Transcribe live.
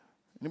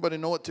Anybody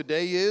know what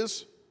today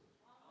is?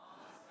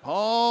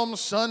 Palm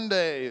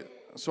Sunday.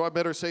 So I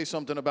better say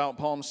something about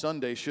Palm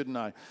Sunday, shouldn't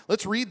I?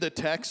 Let's read the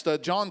text,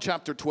 John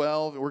chapter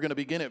 12. We're going to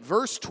begin at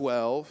verse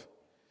 12.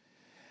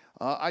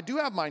 I do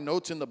have my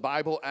notes in the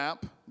Bible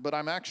app, but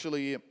I'm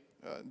actually,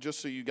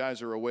 just so you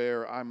guys are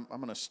aware, I'm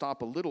going to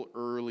stop a little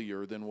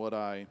earlier than what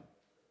I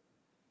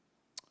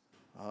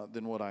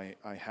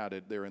had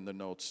it there in the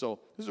notes. So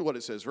this is what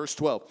it says, verse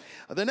 12.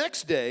 The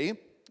next day,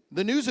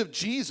 the news of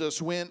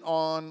Jesus went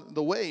on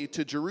the way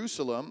to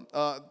Jerusalem,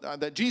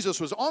 that Jesus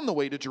was on the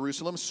way to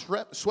Jerusalem,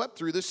 swept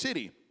through the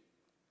city.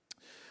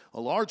 A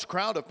large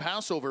crowd of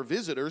Passover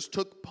visitors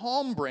took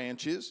palm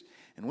branches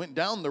and went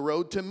down the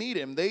road to meet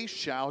him. They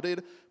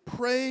shouted,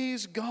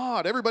 "Praise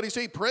God." Everybody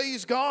say,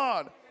 "Praise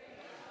God."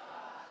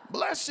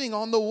 Blessing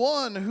on the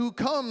one who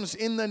comes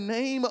in the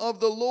name of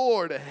the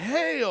Lord.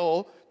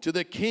 Hail to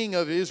the King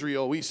of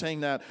Israel. We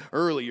sang that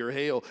earlier.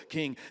 Hail,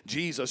 King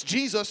Jesus.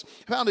 Jesus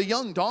found a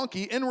young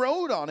donkey and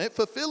rode on it,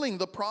 fulfilling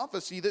the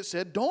prophecy that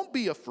said, "Don't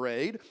be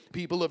afraid,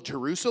 people of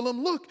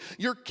Jerusalem. Look,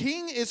 your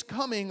king is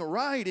coming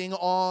riding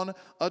on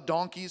a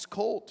donkey's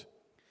colt."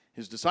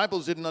 His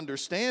disciples didn't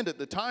understand at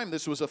the time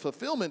this was a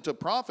fulfillment of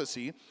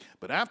prophecy,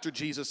 but after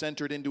Jesus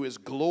entered into his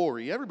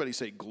glory, everybody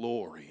say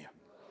glory.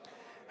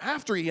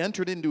 After he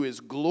entered into his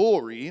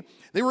glory,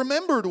 they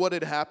remembered what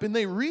had happened.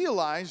 They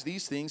realized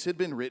these things had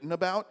been written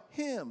about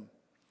him.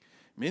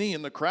 Many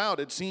in the crowd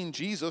had seen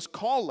Jesus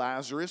call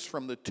Lazarus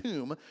from the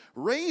tomb,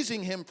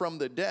 raising him from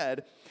the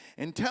dead,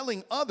 and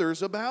telling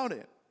others about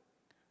it.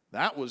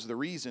 That was the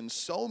reason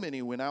so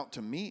many went out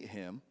to meet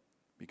him,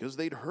 because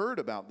they'd heard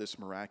about this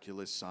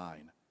miraculous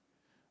sign.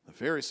 The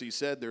Pharisees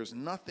said, "There's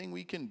nothing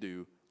we can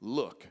do.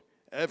 Look,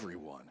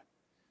 everyone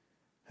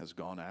has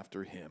gone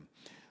after him."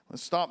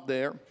 Let's stop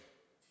there.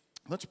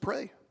 Let's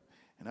pray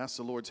and ask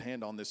the Lord's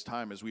hand on this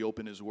time as we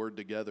open his word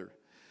together.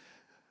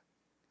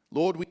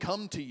 Lord, we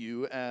come to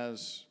you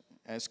as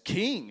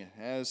King,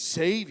 as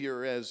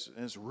Savior,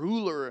 as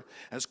ruler,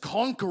 as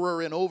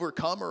conqueror and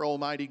overcomer,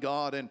 Almighty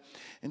God.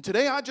 And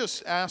today I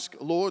just ask,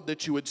 Lord,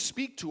 that you would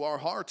speak to our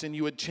hearts and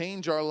you would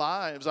change our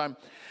lives.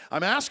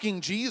 I'm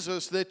asking,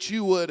 Jesus, that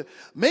you would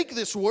make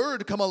this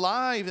word come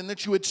alive and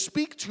that you would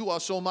speak to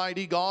us,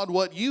 Almighty God,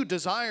 what you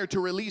desire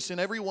to release in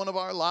every one of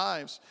our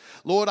lives.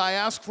 Lord, I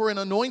ask for an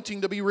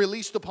anointing to be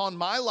released upon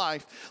my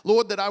life.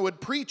 Lord, that I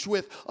would preach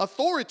with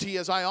authority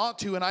as I ought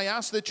to, and I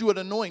ask that you would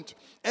anoint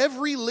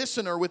every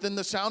listener within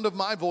the sound of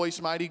my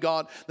voice, mighty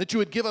God, that you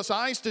would give us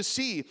eyes to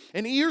see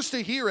and ears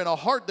to hear and a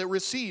heart that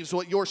receives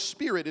what your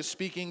Spirit is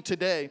speaking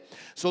today.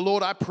 So,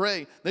 Lord, I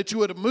pray that you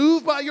would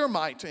move by your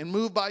might and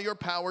move by your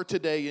power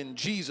today. In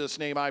Jesus'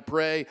 name I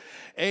pray.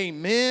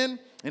 Amen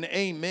and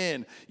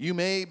amen. You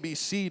may be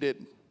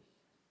seated.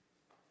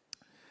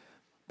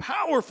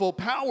 Powerful,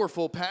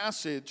 powerful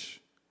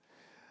passage.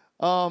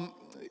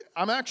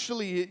 I'm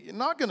actually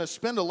not going to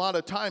spend a lot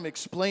of time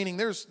explaining.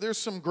 There's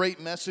some great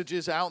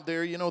messages out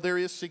there. You know, there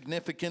is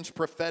significance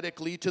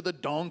prophetically to the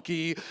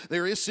donkey.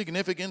 There is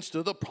significance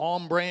to the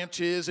palm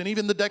branches and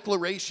even the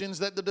declarations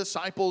that the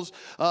disciples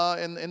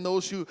and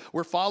those who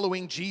were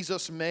following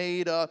Jesus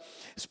made.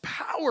 It's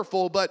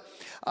powerful, but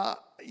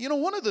you know,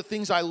 one of the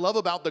things I love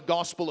about the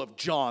Gospel of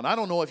John, I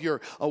don't know if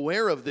you're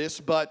aware of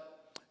this,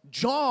 but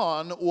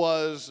John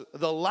was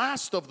the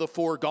last of the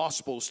four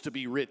Gospels to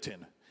be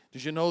written.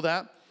 Did you know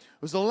that?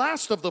 It was the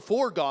last of the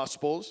four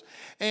Gospels.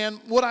 And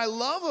what I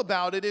love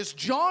about it is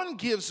John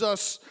gives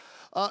us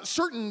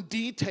certain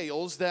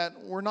details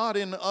that were not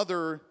in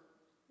other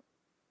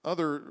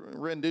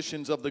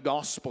renditions of the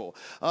Gospel.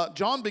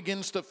 John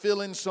begins to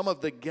fill in some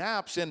of the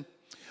gaps. And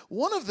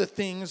one of the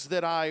things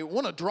that I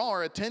want to draw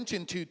our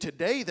attention to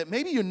today that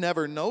maybe you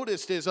never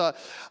noticed is,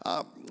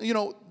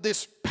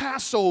 this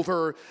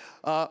Passover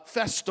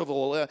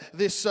festival,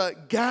 this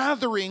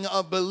gathering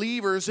of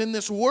believers in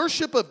this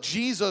worship of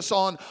Jesus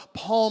on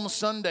Palm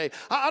Sunday.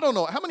 I don't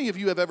know, how many of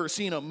you have ever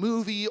seen a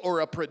movie or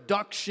a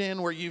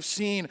production where you've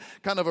seen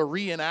kind of a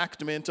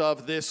reenactment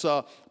of this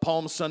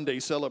Palm Sunday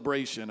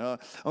celebration?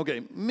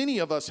 Okay, many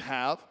of us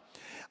have.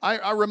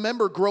 I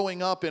remember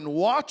growing up and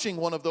watching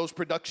one of those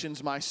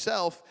productions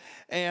myself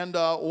and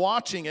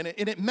watching, and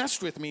it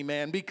messed with me,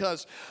 man,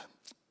 because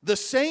the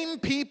same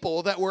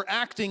people that were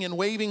acting and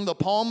waving the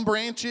palm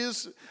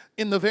branches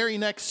in the very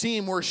next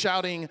scene were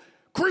shouting,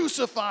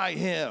 "Crucify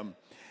him."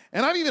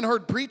 And I've even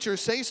heard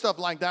preachers say stuff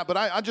like that, but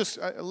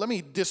let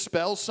me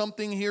dispel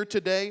something here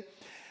today.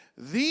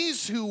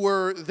 These who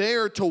were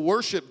there to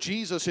worship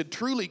Jesus had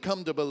truly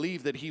come to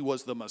believe that he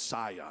was the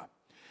Messiah.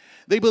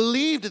 They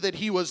believed that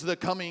he was the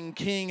coming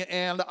king,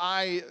 and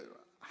I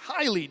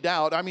highly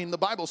doubt, the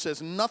Bible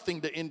says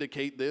nothing to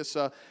indicate this.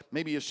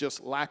 Maybe it's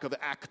just lack of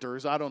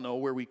actors. I don't know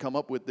where we come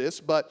up with this,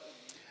 but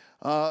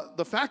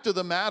the fact of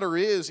the matter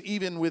is,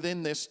 even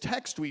within this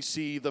text, we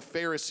see the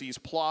Pharisees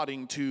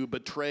plotting to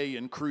betray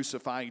and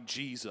crucify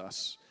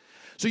Jesus.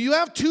 So you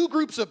have two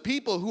groups of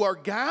people who are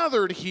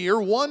gathered here,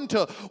 one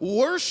to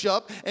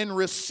worship and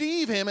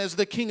receive him as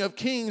the King of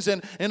Kings,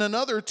 and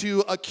another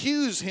to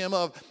accuse him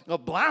of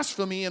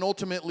blasphemy and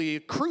ultimately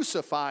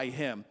crucify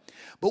him.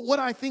 But what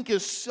I think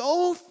is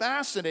so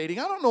fascinating,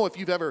 I don't know if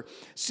you've ever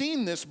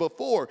seen this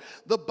before.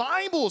 The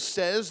Bible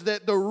says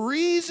that the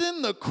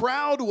reason the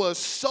crowd was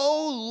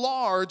so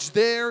large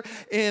there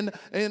in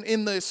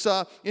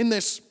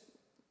this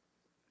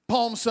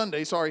Palm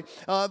Sunday,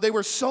 they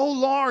were so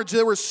large,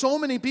 there were so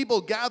many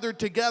people gathered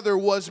together,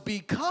 was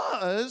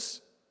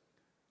because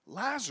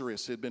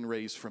Lazarus had been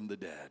raised from the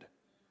dead.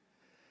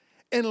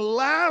 And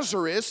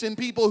Lazarus and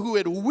people who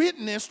had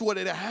witnessed what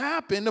had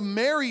happened to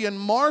Mary and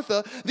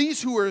Martha,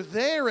 these who were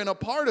there and a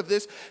part of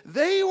this,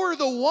 they were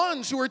the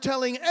ones who were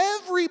telling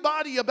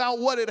everybody about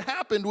what had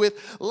happened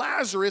with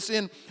Lazarus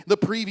in the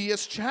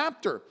previous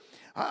chapter.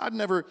 I'd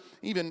never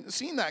even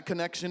seen that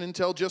connection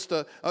until just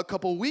a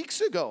couple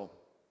weeks ago.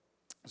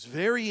 It's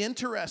very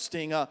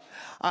interesting.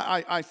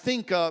 I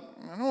think I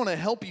want to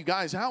help you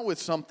guys out with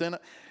something.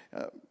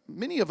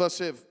 Many of us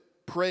have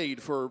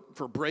prayed for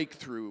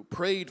breakthrough,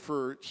 prayed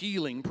for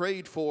healing,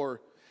 prayed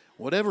for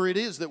whatever it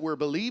is that we're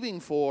believing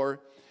for.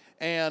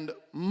 And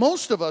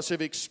most of us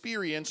have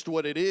experienced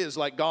what it is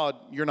like, God,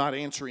 you're not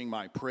answering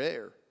my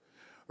prayer.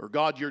 Or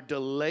God, you're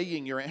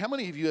delaying your... How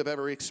many of you have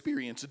ever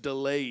experienced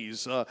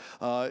delays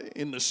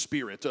in the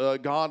spirit?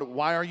 God,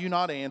 why are you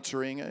not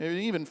answering? It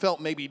even felt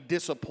maybe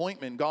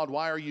disappointment. God,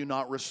 why are you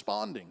not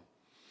responding?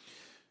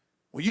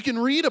 Well, you can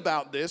read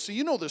about this. So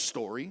you know the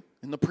story.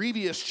 In the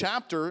previous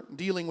chapter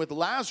dealing with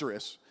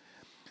Lazarus,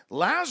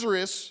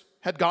 Lazarus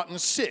had gotten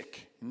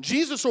sick. And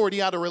Jesus already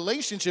had a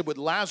relationship with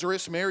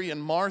Lazarus, Mary,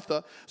 and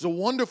Martha. It's a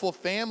wonderful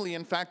family.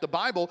 In fact, the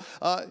Bible,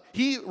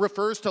 he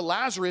refers to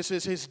Lazarus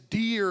as his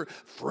dear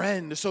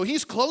friend. So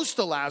he's close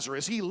to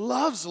Lazarus. He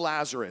loves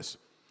Lazarus.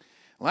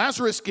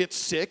 Lazarus gets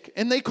sick,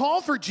 and they call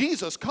for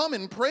Jesus. Come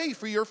and pray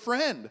for your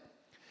friend.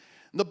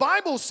 The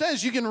Bible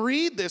says, you can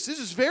read this. This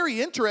is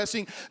very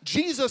interesting.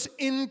 Jesus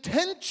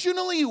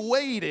intentionally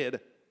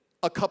waited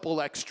a couple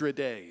extra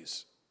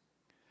days.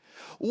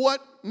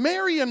 What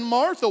Mary and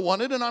Martha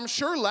wanted, and I'm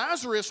sure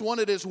Lazarus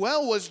wanted as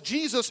well, was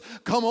Jesus,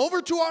 come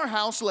over to our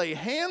house, lay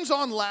hands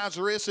on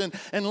Lazarus, and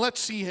let's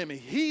see him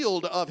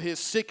healed of his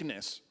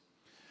sickness.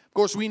 Of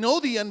course, we know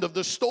the end of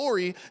the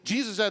story.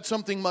 Jesus had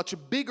something much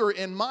bigger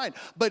in mind,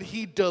 but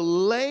he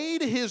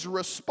delayed his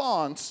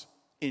response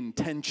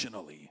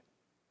intentionally.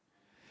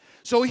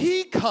 So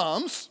he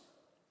comes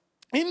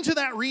into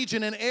that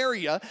region and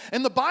area,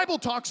 and the Bible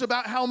talks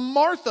about how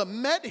Martha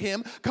met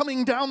him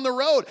coming down the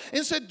road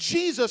and said,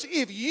 Jesus,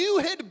 if you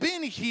had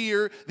been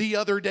here the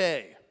other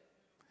day,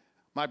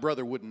 my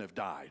brother wouldn't have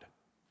died.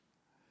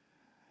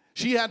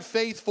 She had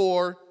faith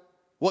for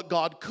what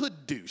God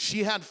could do.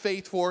 She had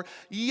faith for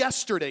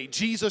yesterday.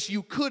 Jesus,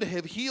 you could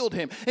have healed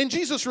him. And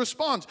Jesus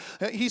responds.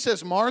 He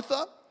says,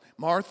 Martha,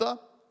 Martha,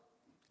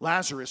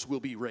 Lazarus will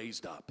be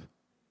raised up.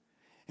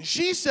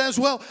 She says,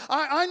 well,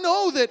 I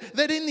know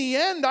that in the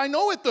end, I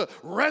know at the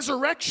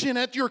resurrection,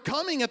 at your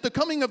coming, at the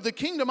coming of the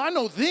kingdom, I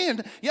know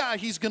then, yeah,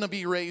 he's going to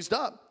be raised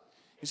up.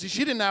 You see,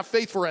 she didn't have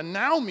faith for a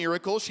now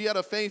miracle. She had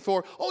a faith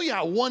for, oh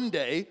yeah, one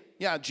day,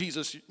 yeah,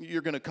 Jesus,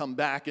 you're going to come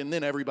back, and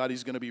then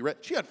everybody's going to be ready.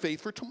 She had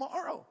faith for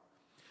tomorrow.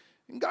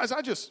 And guys,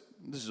 this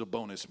is a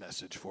bonus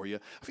message for you.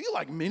 I feel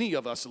like many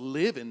of us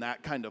live in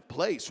that kind of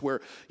place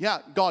where, yeah,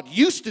 God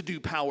used to do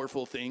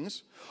powerful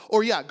things,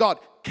 or yeah, God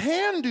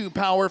can do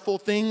powerful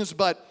things,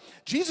 but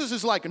Jesus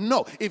is like,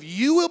 no, if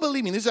you will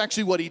believe me, this is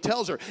actually what he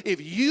tells her, if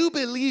you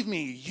believe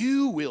me,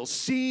 you will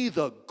see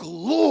the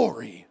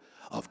glory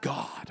of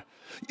God.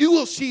 You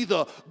will see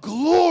the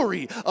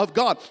glory of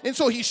God. And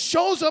so he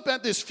shows up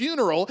at this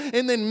funeral,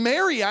 and then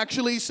Mary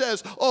actually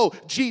says, oh,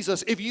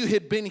 Jesus, if you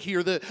had been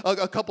here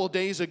a couple of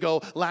days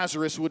ago,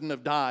 Lazarus wouldn't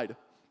have died.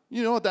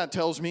 You know what that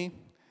tells me?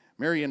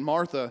 Mary and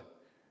Martha,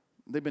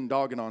 they've been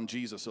dogging on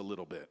Jesus a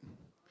little bit.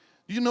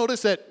 You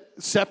notice that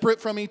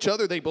separate from each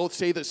other, they both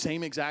say the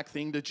same exact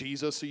thing to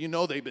Jesus. So you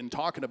know they've been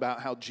talking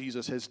about how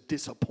Jesus has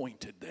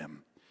disappointed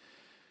them.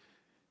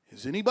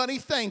 Is anybody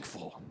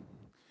thankful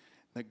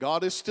that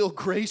God is still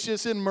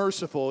gracious and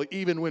merciful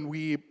even when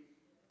we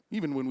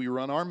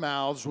run our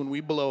mouths, when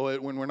we blow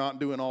it, when we're not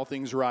doing all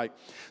things right?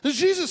 So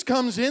Jesus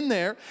comes in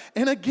there,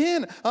 and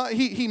again,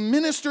 he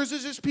ministers to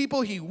his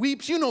people. He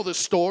weeps. You know the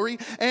story.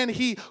 And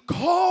he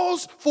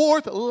calls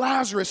forth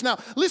Lazarus. Now,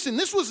 listen,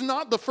 this was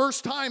not the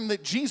first time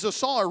that Jesus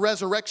saw a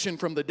resurrection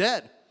from the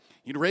dead.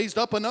 He'd raised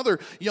up another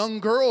young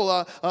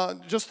girl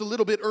just a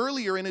little bit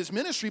earlier in his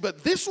ministry,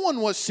 but this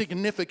one was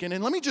significant,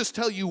 and let me just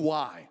tell you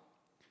why.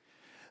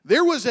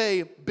 There was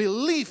a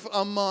belief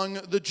among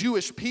the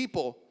Jewish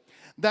people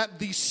that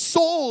the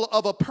soul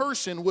of a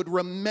person would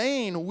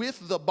remain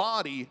with the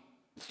body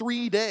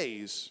 3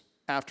 days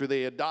after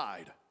they had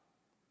died.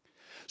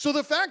 So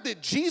the fact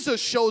that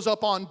Jesus shows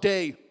up on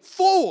day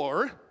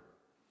 4,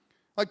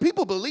 like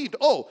people believed,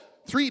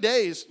 3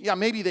 days, yeah,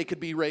 maybe they could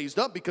be raised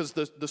up because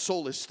the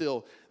soul is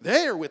still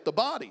there with the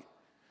body,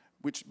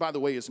 which, by the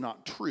way, is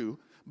not true,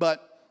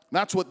 but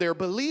that's what their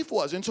belief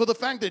was. And so the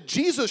fact that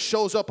Jesus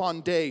shows up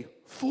on day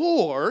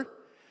 4,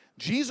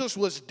 Jesus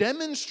was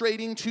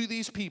demonstrating to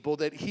these people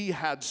that he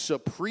had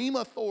supreme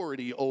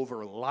authority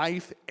over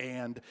life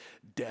and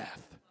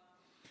death.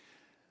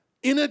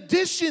 In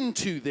addition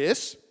to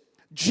this,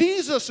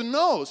 Jesus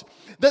knows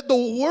that the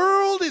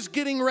world is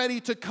getting ready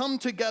to come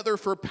together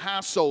for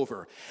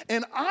Passover.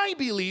 And I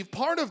believe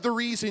part of the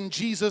reason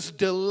Jesus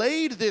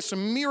delayed this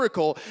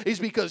miracle is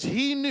because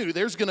he knew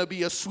there's going to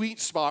be a sweet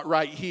spot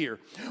right here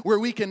where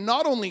we can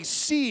not only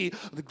see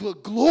the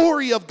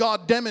glory of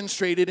God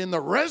demonstrated in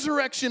the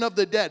resurrection of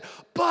the dead,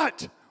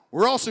 but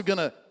we're also going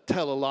to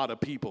tell a lot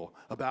of people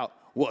about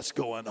what's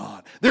going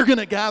on. They're going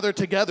to gather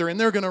together and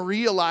they're going to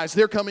realize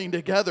they're coming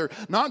together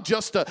not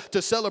just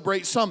to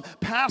celebrate some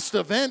past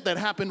event that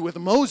happened with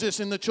Moses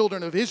and the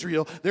children of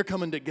Israel. They're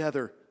coming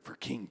together for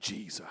King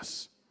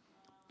Jesus.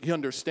 You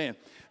understand?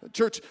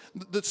 Church,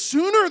 the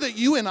sooner that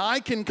you and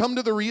I can come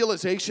to the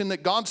realization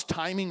that God's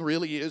timing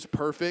really is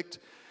perfect,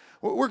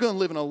 we're going to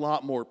live in a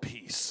lot more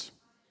peace.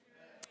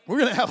 We're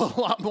going to have a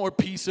lot more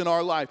peace in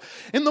our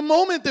life. In the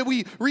moment that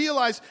we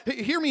realize,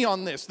 hear me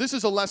on this. This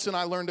is a lesson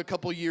I learned a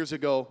couple years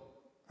ago.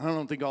 I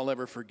don't think I'll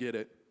ever forget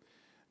it.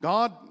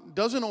 God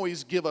doesn't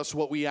always give us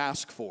what we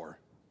ask for,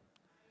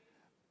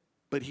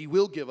 but he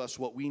will give us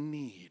what we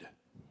need.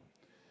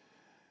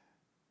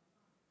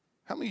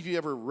 How many of you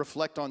ever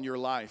reflect on your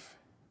life?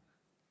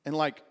 And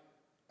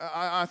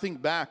I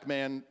think back,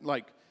 man,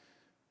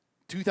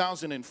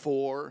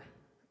 2004,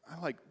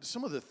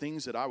 some of the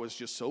things that I was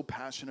just so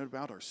passionate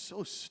about are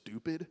so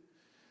stupid.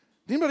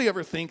 Anybody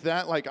ever think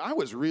that? I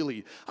was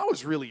really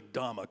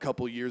dumb a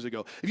couple years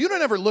ago. If you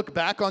don't ever look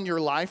back on your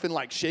life and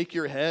shake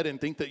your head and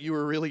think that you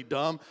were really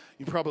dumb,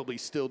 you're probably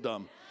still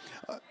dumb.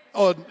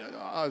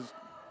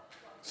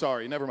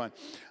 Sorry, never mind.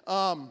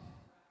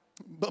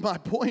 But my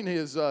point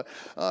is,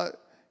 what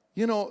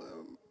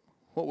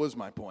was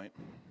my point?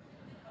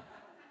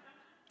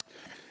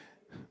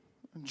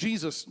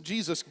 Jesus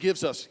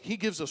gives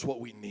us what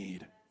we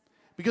need.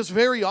 Because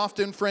very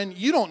often, friend,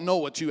 you don't know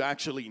what you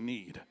actually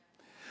need.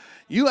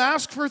 You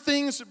ask for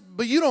things,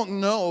 but you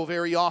don't know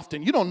very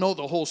often. You don't know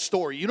the whole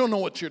story. You don't know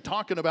what you're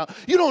talking about.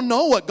 You don't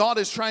know what God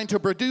is trying to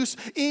produce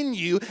in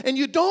you, and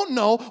you don't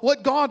know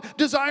what God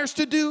desires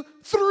to do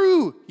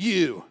through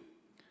you.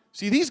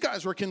 See, these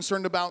guys were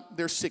concerned about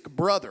their sick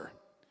brother.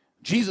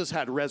 Jesus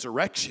had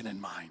resurrection in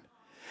mind.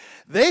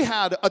 They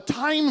had a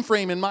time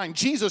frame in mind.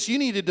 Jesus, you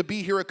needed to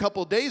be here a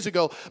couple days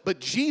ago, but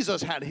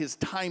Jesus had his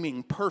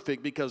timing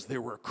perfect because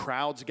there were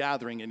crowds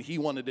gathering, and he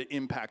wanted to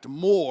impact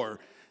more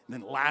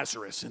than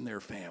Lazarus and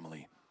their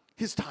family.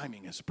 His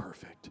timing is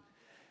perfect.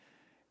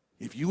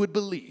 If you would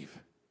believe,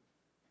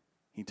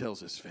 he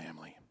tells his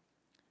family,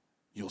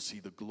 you'll see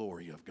the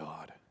glory of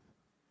God.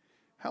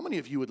 How many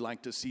of you would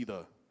like to see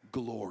the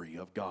glory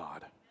of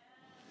God?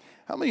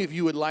 How many of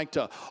you would like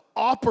to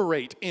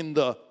operate in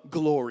the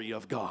glory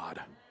of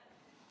God?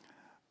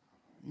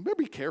 You better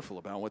be careful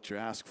about what you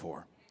ask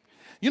for.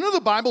 You know,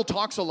 the Bible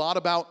talks a lot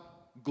about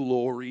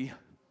glory.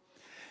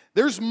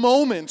 There's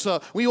moments,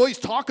 we always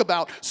talk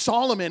about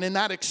Solomon and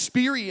that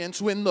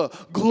experience when the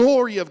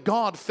glory of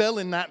God fell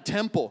in that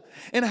temple.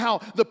 And how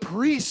the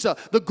priests,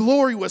 the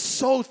glory was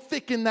so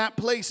thick in that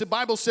place. The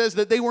Bible says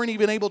that they weren't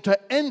even able to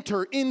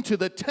enter into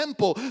the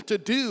temple to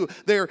do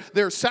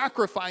their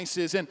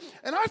sacrifices. And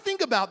I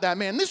think about that,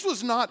 man. This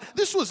was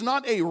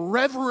not a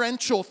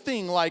reverential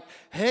thing like,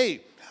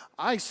 hey,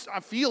 I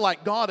feel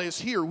like God is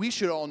here. We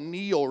should all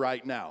kneel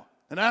right now.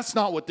 And that's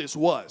not what this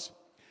was.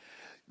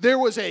 There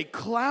was a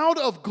cloud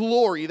of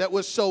glory that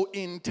was so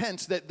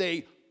intense that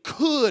they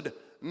could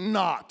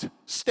not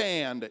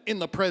stand in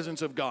the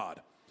presence of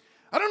God.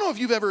 I don't know if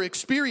you've ever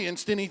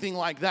experienced anything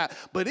like that,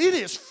 but it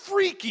is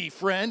freaky,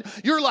 friend.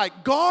 You're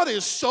like, God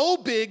is so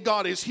big,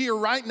 God is here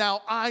right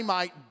now, I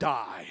might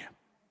die.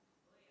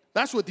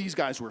 That's what these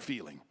guys were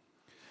feeling.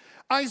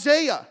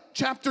 Isaiah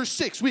chapter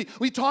 6, we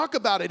talk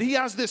about it. He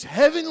has this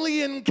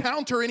heavenly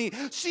encounter and he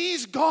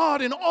sees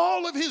God in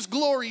all of his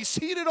glory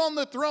seated on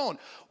the throne.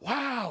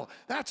 Wow,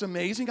 that's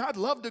amazing. I'd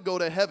love to go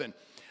to heaven.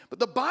 But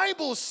the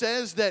Bible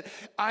says that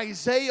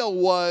Isaiah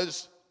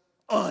was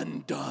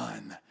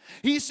undone.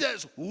 He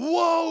says,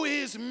 woe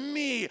is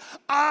me,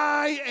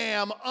 I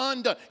am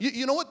undone.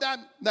 You know what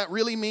that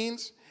really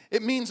means?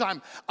 It means I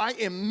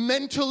am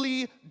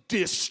mentally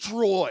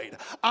destroyed.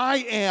 I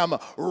am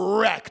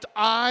wrecked.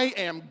 I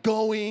am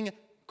going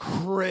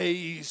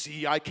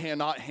crazy. I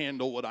cannot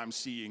handle what I'm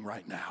seeing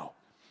right now.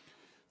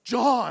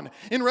 John,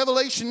 in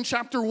Revelation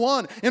chapter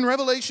 1, in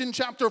Revelation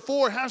chapter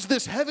 4, has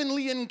this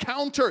heavenly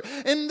encounter.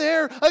 And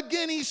there,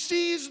 again, he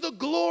sees the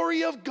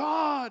glory of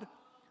God.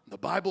 The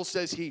Bible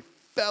says he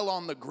fell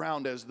on the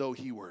ground as though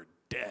he were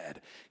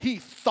dead. He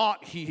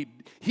thought he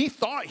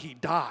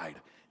died.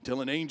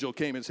 Until an angel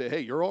came and said, hey,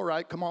 you're all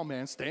right. Come on,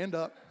 man, stand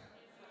up.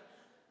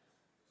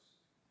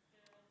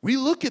 We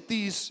look at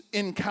these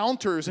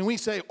encounters and we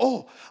say,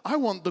 oh, I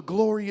want the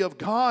glory of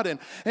God. And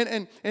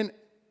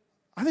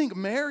I think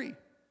Mary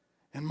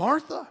and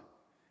Martha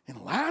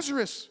and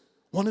Lazarus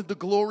wanted the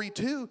glory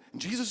too.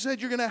 And Jesus said,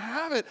 you're going to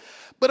have it.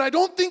 But I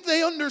don't think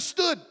they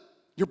understood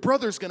your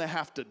brother's going to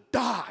have to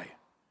die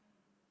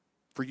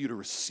for you to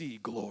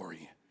receive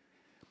glory.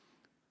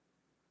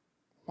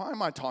 Why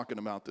am I talking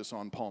about this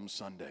on Palm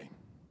Sunday?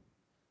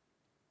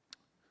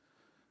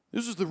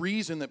 This is the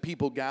reason that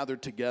people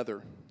gathered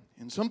together.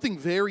 And something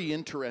very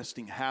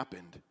interesting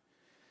happened.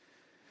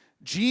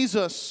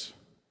 Jesus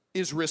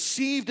is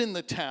received in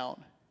the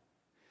town.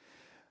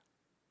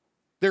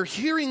 They're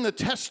hearing the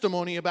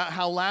testimony about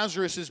how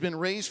Lazarus has been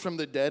raised from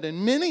the dead,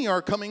 and many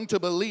are coming to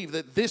believe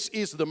that this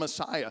is the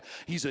Messiah.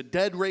 He's a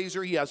dead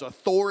raiser. He has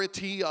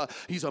authority.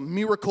 He's a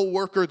miracle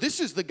worker. This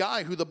is the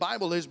guy who the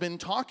Bible has been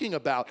talking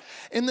about.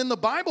 And then the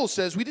Bible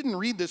says, we didn't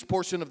read this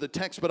portion of the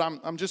text, but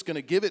I'm just going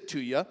to give it to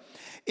you.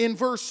 In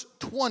verse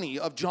 20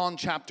 of John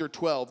chapter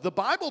 12, the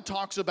Bible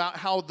talks about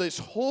how this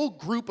whole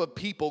group of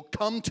people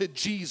come to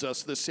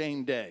Jesus the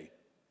same day.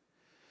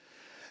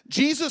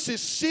 Jesus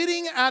is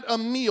sitting at a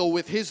meal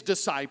with his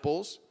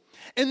disciples,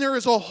 and there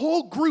is a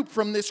whole group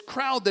from this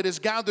crowd that is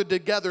gathered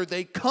together.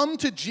 They come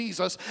to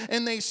Jesus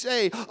and they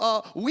say,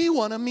 we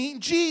want to meet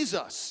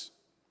Jesus.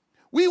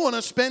 We want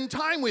to spend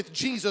time with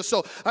Jesus.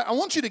 So I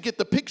want you to get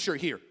the picture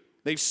here.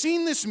 They've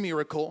seen this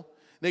miracle.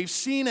 They've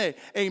seen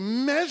a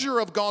measure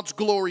of God's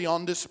glory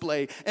on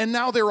display, and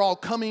now they're all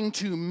coming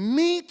to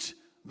meet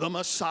the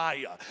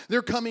Messiah.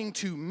 They're coming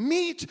to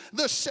meet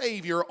the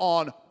Savior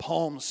on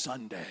Palm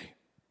Sunday.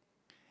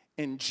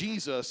 And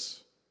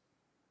Jesus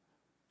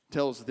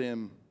tells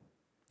them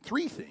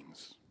three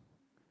things.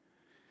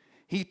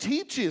 He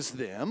teaches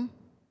them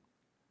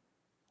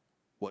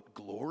what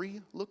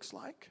glory looks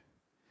like.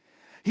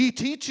 He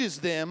teaches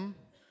them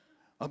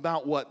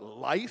about what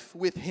life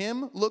with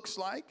him looks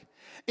like.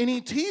 And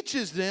he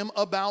teaches them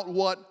about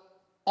what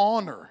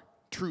honor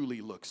truly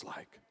looks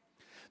like.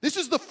 This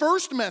is the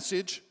first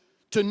message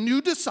to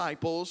new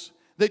disciples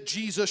that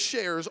Jesus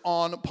shares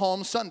on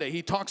Palm Sunday.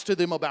 He talks to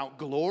them about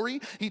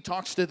glory, he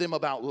talks to them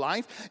about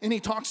life, and he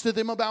talks to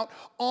them about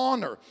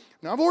honor.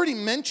 Now, I've already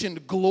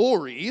mentioned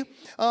glory,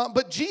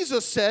 but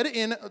Jesus said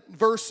in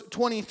verse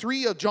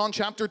 23 of John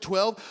chapter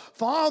 12,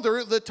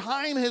 Father, the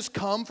time has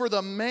come for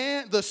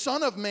the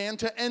Son of Man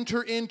to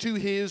enter into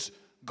his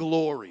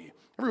glory.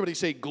 Everybody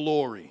say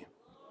glory.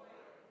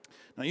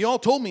 Now, you all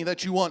told me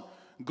that you want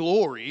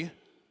glory.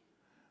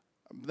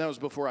 That was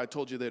before I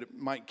told you that it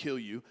might kill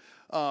you.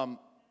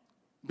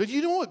 But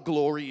you know what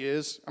glory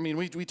is? I mean,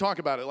 we talk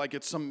about it like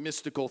it's some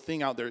mystical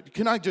thing out there.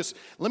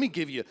 Let me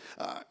give you,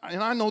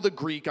 and I know the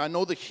Greek, I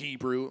know the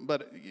Hebrew,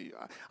 but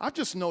I've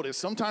just noticed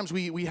sometimes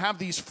we have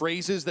these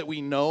phrases that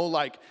we know,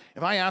 like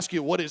if I ask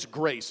you what is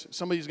grace,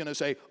 somebody's going to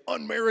say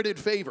unmerited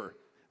favor.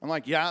 I'm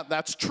like, yeah,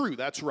 that's true,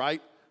 that's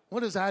right. What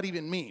does that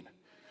even mean?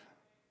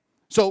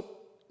 So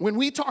when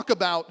we talk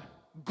about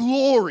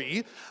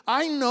glory,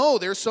 I know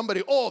there's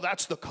somebody,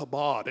 that's the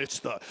kabod,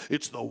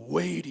 it's the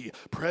weighty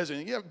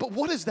present. Yeah, but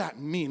what does that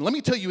mean? Let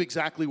me tell you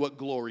exactly what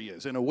glory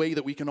is in a way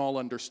that we can all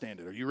understand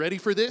it. Are you ready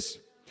for this?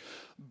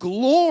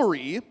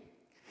 Glory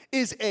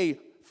is a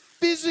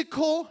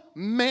physical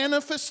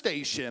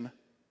manifestation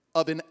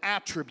of an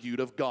attribute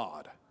of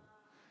God.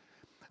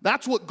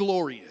 That's what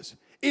glory is.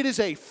 It is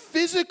a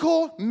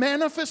physical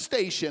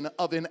manifestation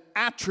of an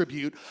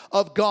attribute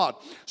of God.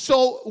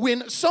 So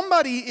when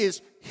somebody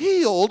is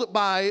healed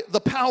by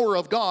the power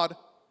of God,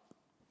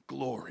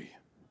 glory.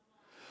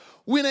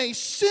 When a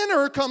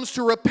sinner comes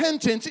to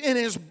repentance and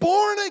is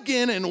born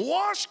again and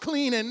washed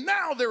clean, and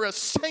now they're a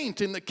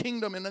saint in the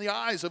kingdom in the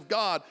eyes of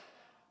God,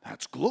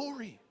 that's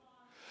glory.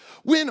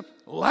 When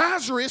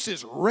Lazarus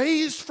is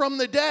raised from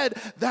the dead,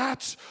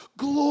 that's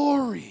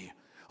glory.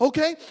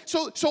 Okay,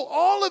 so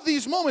all of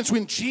these moments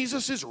when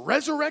Jesus is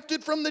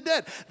resurrected from the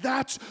dead,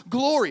 that's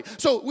glory.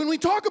 So when we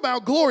talk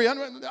about glory,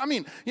 I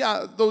mean,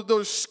 yeah,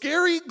 those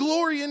scary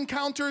glory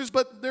encounters,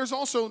 but there's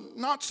also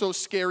not so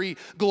scary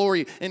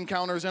glory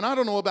encounters. And I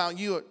don't know about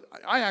you,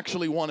 I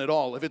actually want it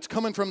all. If it's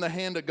coming from the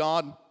hand of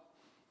God,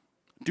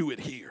 do it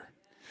here.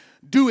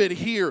 Do it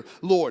here,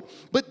 Lord.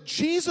 But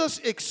Jesus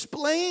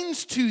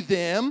explains to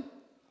them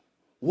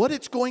what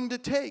it's going to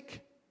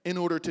take in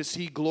order to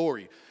see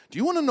glory. Do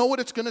you want to know what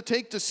it's going to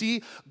take to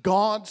see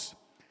God's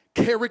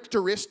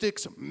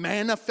characteristics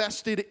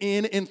manifested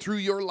in and through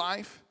your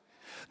life?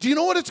 Do you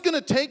know what it's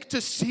going to take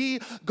to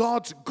see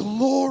God's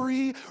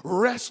glory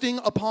resting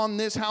upon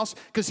this house?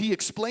 Because he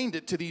explained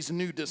it to these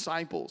new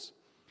disciples.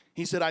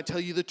 He said, I tell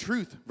you the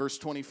truth, verse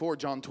 24,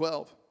 John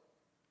 12.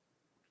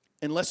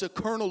 Unless a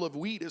kernel of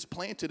wheat is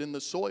planted in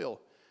the soil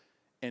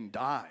and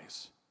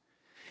dies,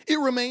 it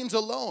remains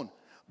alone.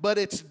 But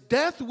its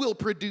death will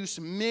produce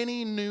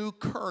many new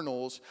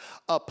kernels,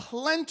 a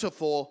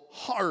plentiful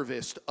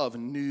harvest of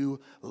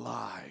new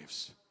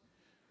lives.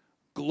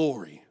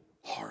 Glory,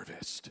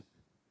 harvest.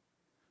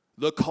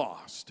 The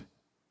cost,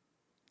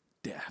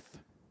 death.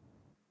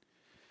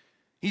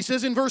 He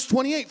says in verse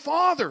 28,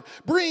 Father,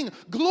 bring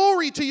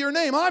glory to your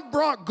name. I have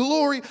brought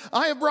glory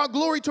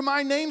to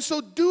my name,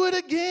 so do it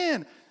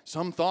again.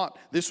 Some thought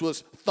this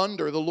was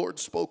thunder. The Lord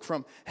spoke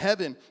from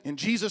heaven. And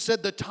Jesus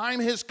said, the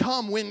time has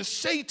come when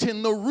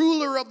Satan, the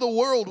ruler of the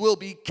world, will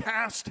be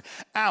cast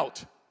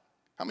out.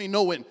 How many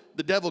know when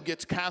the devil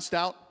gets cast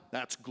out?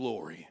 That's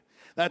glory.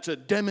 That's a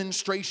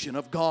demonstration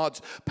of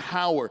God's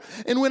power.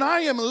 And when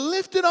I am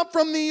lifted up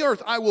from the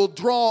earth, I will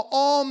draw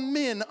all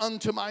men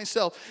unto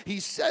myself. He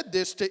said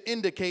this to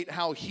indicate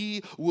how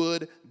he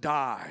would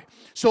die.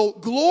 So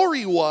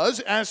glory was,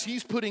 as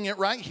he's putting it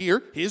right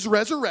here, his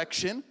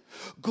resurrection.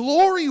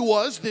 Glory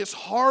was this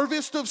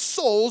harvest of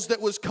souls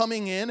that was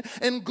coming in,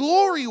 and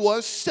glory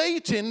was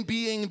Satan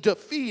being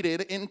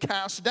defeated and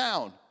cast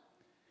down.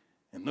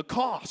 And the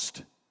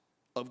cost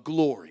of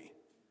glory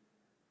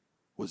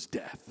was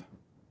death.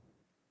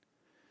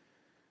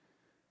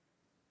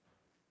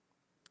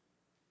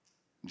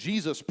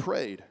 Jesus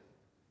prayed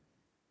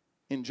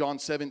in John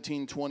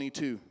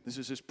 17:22. This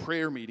is his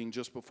prayer meeting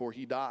just before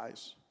he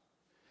dies.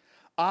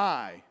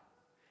 I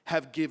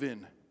have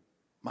given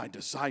my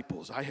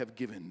disciples, I have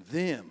given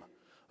them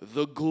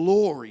the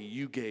glory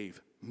you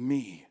gave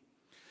me,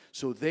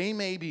 so they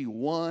may be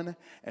one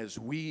as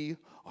we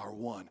are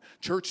one.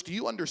 Church, do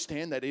you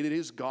understand that it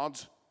is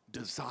God's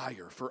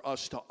desire for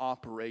us to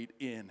operate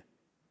in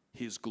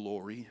his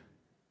glory?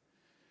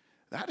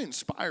 That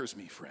inspires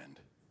me, friend.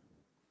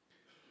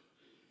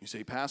 You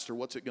say, Pastor,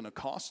 what's it going to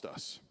cost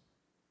us?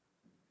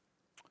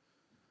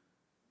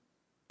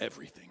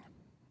 Everything.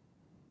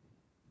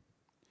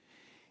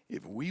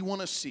 If we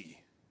want to see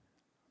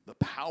the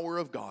power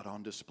of God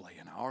on display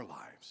in our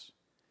lives,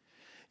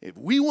 if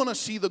we want to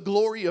see the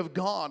glory of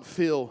God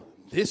fill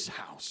this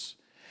house,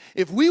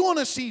 if we want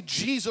to see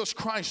Jesus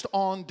Christ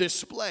on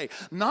display,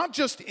 not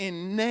just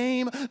in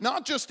name,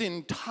 not just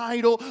in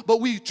title, but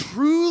we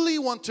truly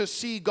want to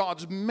see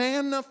God's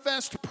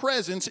manifest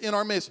presence in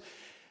our midst,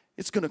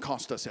 it's going to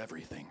cost us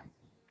everything.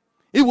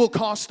 It will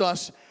cost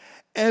us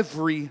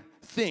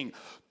everything.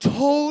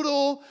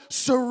 Total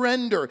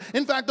surrender.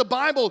 In fact, the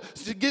Bible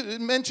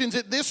mentions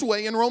it this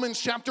way in Romans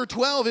chapter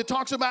 12. It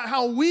talks about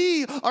how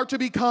we are to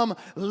become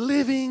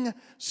living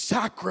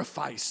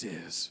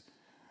sacrifices.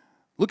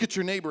 Look at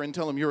your neighbor and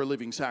tell him you're a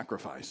living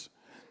sacrifice.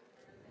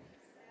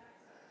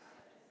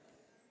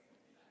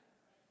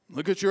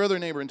 Look at your other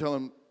neighbor and tell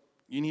him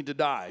you need to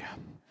die.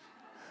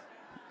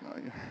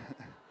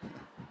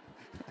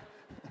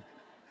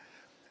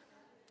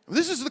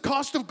 This is the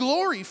cost of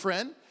glory,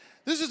 friend.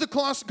 This is the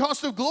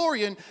cost of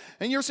glory. And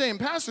you're saying,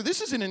 Pastor,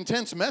 this is an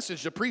intense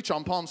message to preach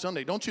on Palm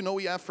Sunday. Don't you know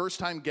we have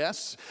first-time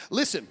guests?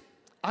 Listen,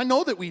 I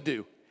know that we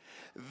do.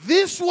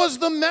 This was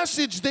the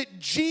message that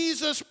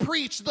Jesus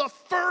preached the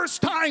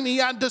first time he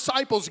had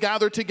disciples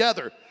gathered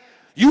together.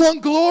 You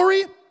want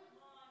glory?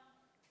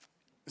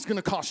 It's going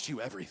to cost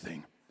you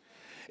everything.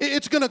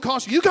 It's going to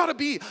cost you. You got to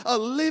be a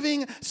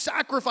living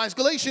sacrifice.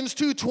 Galatians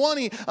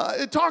 2:20,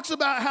 it talks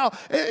about how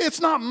it's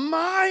not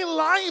my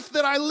life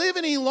that I live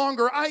any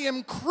longer. I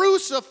am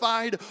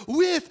crucified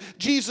with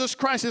Jesus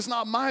Christ. It's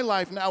not my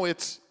life now.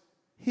 It's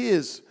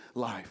his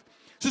life.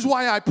 This is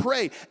why I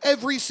pray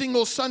every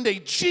single Sunday,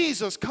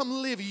 Jesus,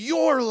 come live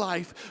your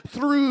life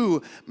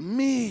through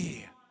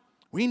me.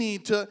 We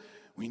need to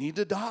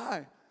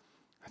die.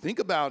 I think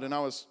about, and I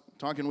was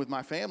talking with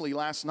my family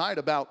last night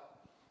about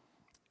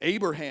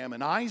Abraham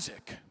and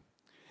Isaac.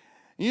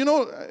 You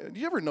know, do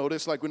you ever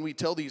notice, like, when we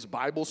tell these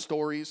Bible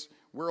stories,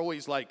 we're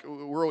always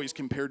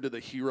compared to the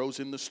heroes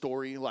in the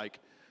story. Like,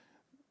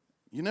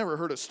 you never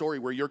heard a story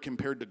where you're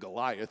compared to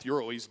Goliath.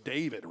 You're always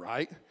David,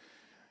 right?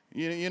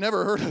 You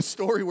never heard a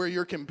story where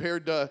you're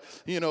compared to,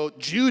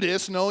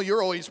 Judas. No,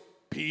 you're always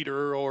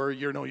Peter, or,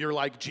 you're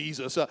like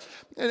Jesus.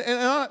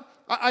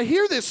 I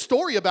hear this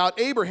story about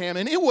Abraham,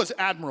 and it was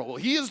admirable.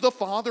 He is the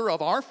father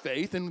of our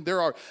faith, and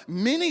there are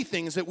many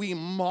things that we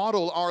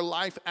model our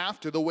life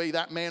after, the way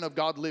that man of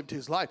God lived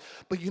his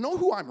life. But you know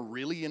who I'm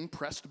really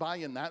impressed by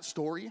in that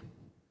story?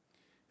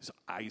 Is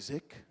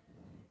Isaac.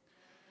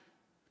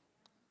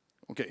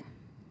 Okay,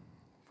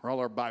 for all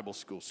our Bible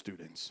school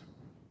students,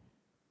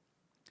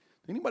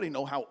 anybody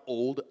know how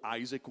old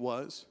Isaac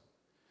was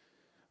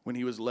when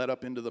he was led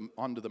up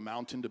onto the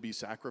mountain to be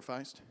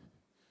sacrificed?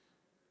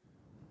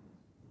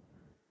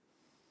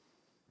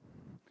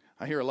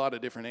 I hear a lot of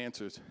different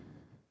answers.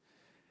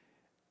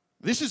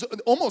 This is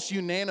almost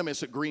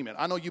unanimous agreement.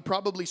 I know you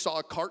probably saw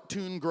a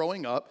cartoon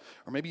growing up,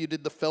 or maybe you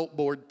did the felt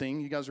board thing.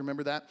 You guys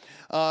remember that?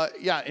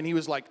 And he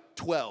was like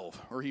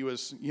 12, or he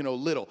was,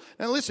 little.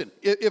 Now listen,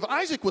 if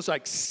Isaac was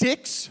like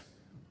 6,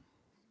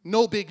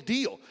 no big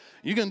deal.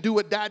 You're going to do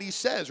what daddy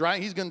says,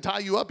 right? He's going to tie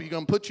you up. He's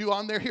going to put you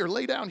on there. Here,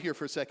 lay down here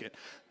for a second.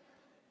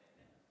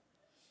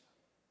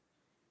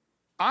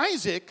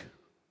 Isaac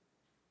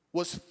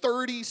was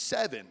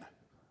 37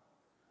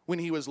 when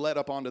he was led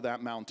up onto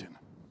that mountain.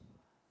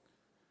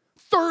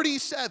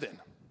 37.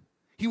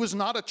 He was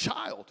not a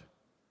child.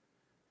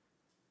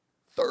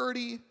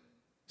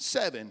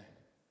 37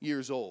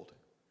 years old.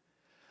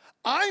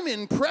 I'm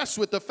impressed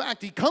with the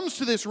fact he comes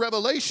to this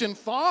revelation,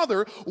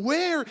 Father,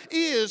 where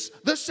is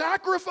the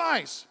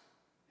sacrifice?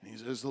 And he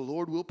says, the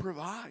Lord will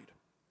provide.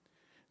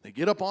 They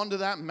get up onto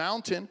that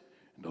mountain,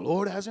 and the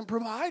Lord hasn't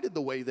provided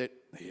the way that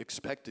they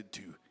expected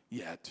to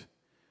yet.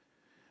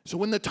 So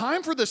when the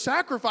time for the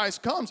sacrifice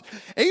comes,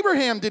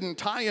 Abraham didn't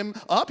tie him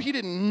up. He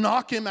didn't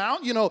knock him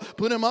out,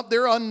 put him up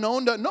there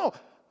unknown. No,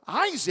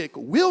 Isaac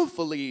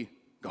willfully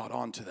got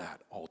onto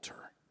that altar.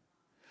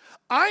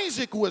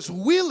 Isaac was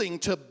willing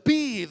to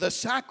be the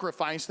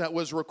sacrifice that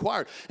was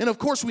required. And of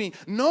course, we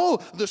know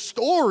the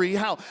story,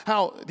 how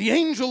the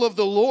angel of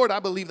the Lord, I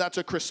believe that's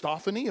a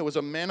Christophany, it was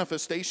a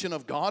manifestation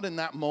of God in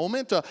that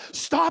moment,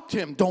 stopped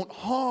him. Don't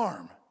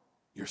harm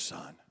your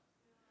son.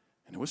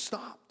 And it was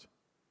stopped.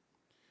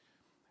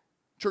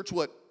 Church,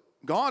 what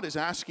God is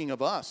asking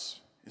of us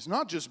is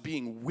not just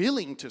being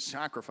willing to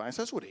sacrifice.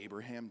 That's what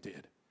Abraham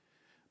did.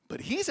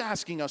 But he's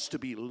asking us to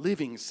be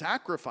living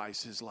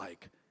sacrifices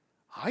like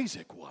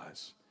Isaac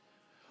was.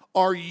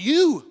 Are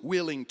you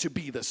willing to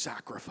be the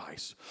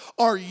sacrifice?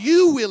 Are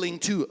you willing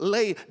to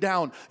lay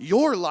down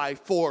your life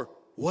for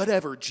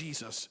whatever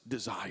Jesus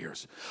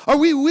desires? Are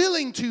we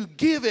willing to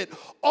give it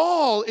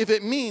all if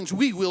it means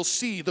we will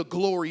see the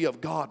glory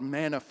of God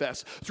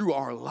manifest through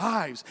our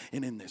lives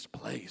and in this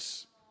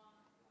place?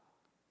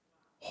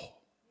 Oh,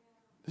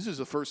 this is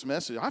the first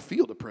message. I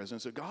feel the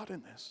presence of God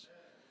in this.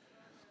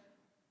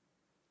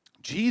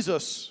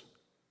 Jesus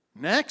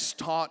next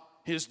taught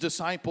his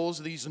disciples,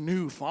 these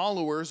new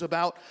followers,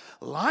 about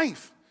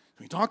life.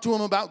 He talked to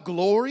them about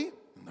glory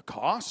and the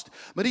cost,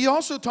 but he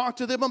also talked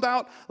to them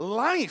about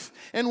life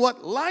and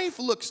what life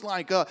looks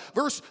like.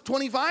 Verse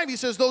 25, he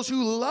says, those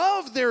who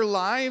love their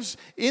lives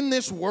in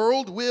this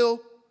world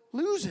will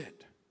lose it.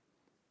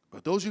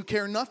 But those who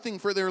care nothing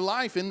for their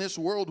life in this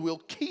world will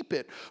keep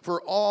it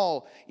for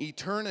all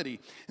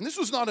eternity. And this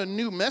was not a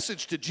new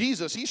message to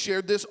Jesus. He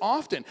shared this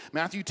often.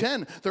 Matthew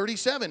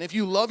 10:37. If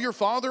you love your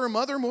father or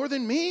mother more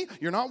than me,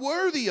 you're not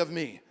worthy of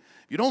me.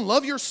 If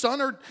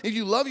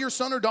you love your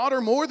son or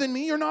daughter more than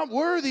me, you're not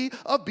worthy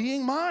of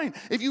being mine.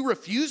 If you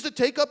refuse to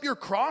take up your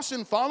cross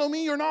and follow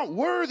me, you're not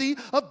worthy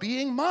of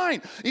being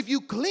mine. If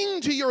you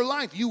cling to your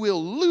life, you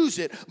will lose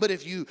it. But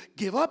if you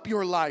give up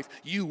your life,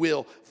 you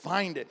will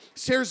find it.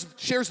 Shares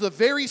the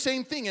very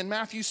same thing in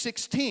Matthew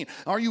 16.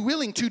 Are you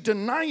willing to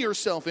deny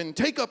yourself and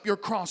take up your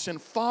cross and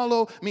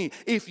follow me?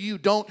 If you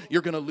don't,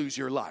 you're going to lose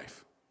your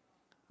life.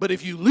 But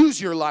if you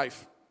lose your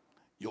life,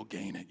 you'll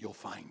gain it. You'll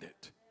find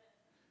it.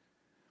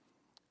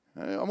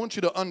 I want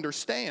you to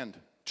understand,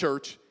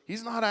 church,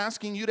 he's not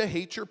asking you to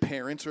hate your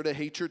parents or to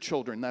hate your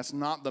children. That's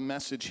not the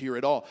message here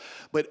at all.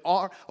 But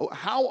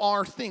how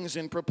are things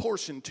in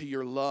proportion to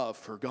your love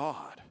for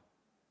God?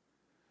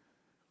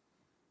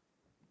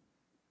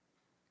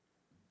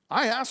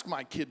 I asked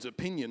my kids'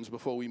 opinions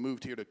before we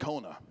moved here to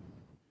Kona.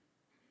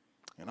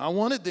 And I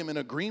wanted them in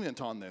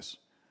agreement on this.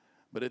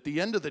 But at the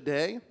end of the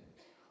day,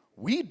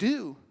 we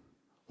do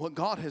what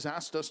God has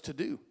asked us to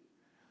do,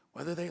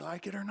 whether they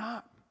like it or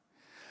not.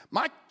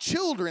 My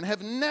children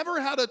have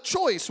never had a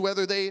choice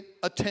whether they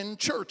attend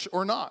church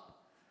or not.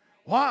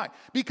 Why?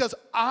 Because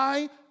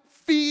I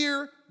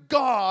fear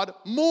God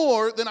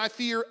more than I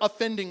fear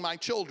offending my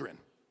children.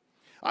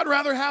 I'd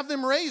rather have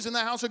them raised in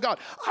the house of God.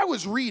 I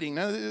was reading,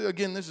 now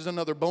again, this is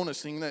another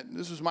bonus thing,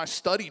 this was my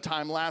study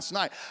time last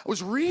night. I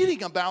was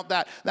reading about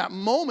that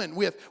moment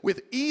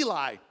with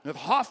Eli, with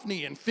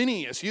Hophni and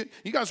Phinehas. You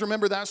guys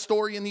remember that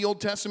story in the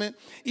Old Testament?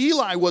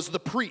 Eli was the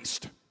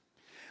priest.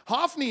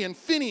 Hophni and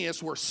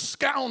Phinehas were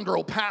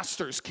scoundrel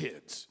pastors'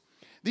 kids.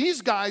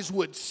 These guys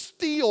would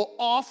steal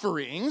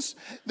offerings.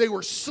 They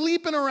were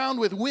sleeping around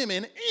with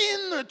women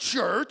in the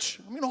church.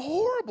 I mean,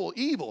 horrible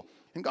evil.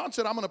 And God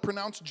said, I'm going to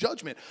pronounce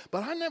judgment.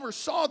 But I never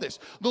saw this.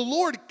 The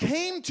Lord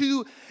came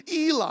to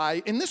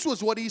Eli, and this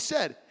was what he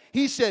said.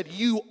 He said,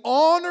 you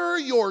honor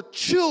your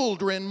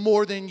children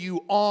more than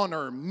you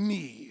honor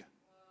me.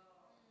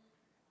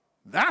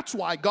 That's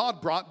why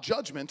God brought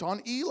judgment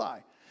on Eli.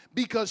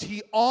 Because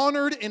he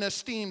honored and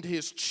esteemed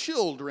his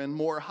children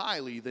more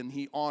highly than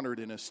he honored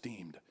and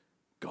esteemed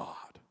God.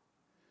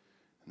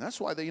 And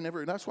that's why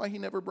he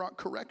never brought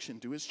correction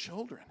to his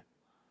children.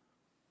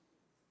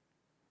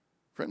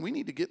 Friend, we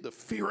need to get the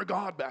fear of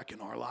God back in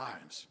our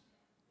lives.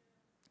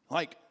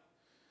 Like,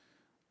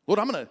 Lord,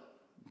 I'm going to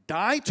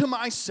die to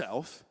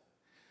myself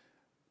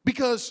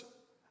because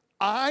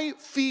I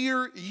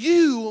fear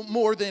you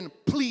more than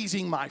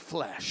pleasing my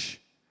flesh.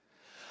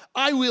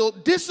 I will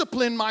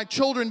discipline my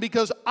children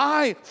because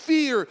I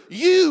fear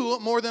you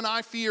more than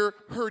I fear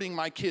hurting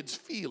my kids'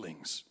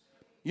 feelings.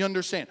 You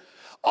understand?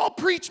 I'll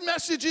preach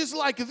messages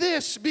like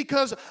this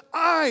because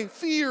I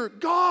fear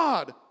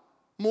God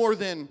more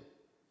than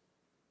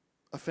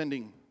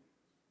offending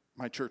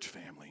my church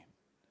family.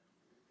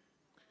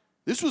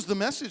 This was the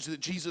message that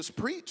Jesus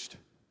preached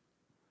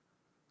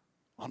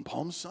on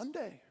Palm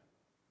Sunday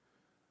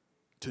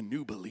to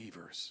new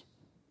believers.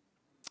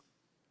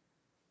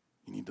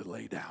 You need to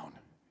lay down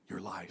your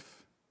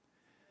life.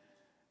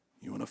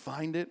 You want to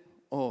find it?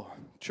 Oh,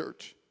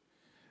 church,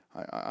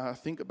 I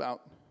think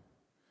about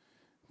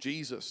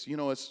Jesus. You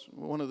know, it's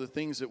one of the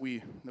things that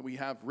we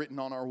have written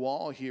on our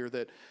wall here,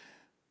 that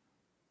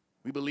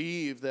we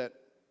believe that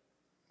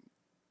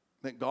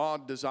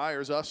God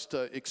desires us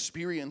to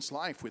experience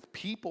life with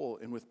people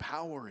and with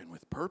power and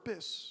with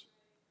purpose.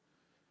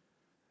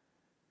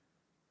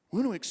 We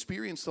want to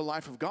experience the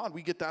life of God.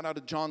 We get that out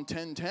of John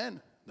 10:10.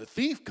 The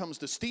thief comes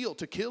to steal,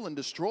 to kill, and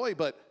destroy,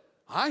 but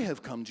I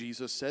have come,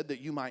 Jesus said,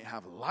 that you might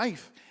have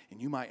life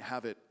and you might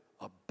have it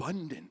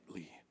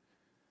abundantly.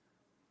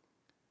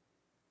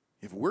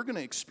 If we're going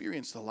to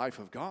experience the life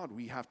of God,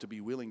 we have to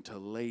be willing to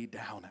lay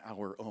down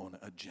our own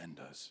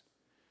agendas.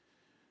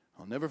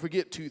 I'll never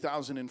forget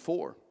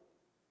 2004.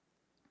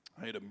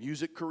 I had a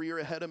music career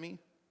ahead of me.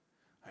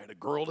 I had a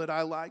girl that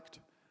I liked.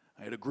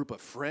 I had a group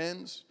of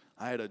friends.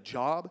 I had a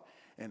job.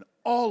 And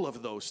all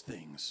of those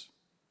things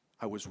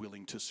I was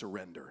willing to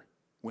surrender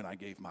when I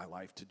gave my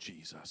life to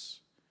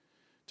Jesus.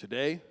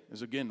 Today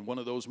is, again, one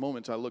of those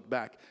moments I look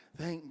back,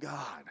 thank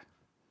God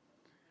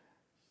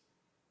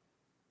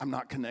I'm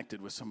not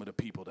connected with some of the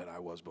people that I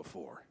was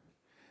before.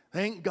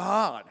 Thank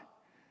God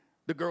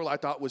the girl I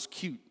thought was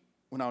cute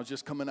when I was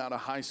just coming out of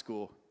high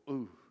school.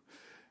 Ooh,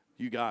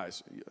 you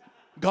guys,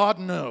 God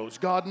knows,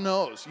 God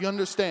knows. You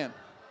understand?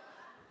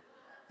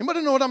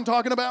 Anybody know what I'm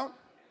talking about?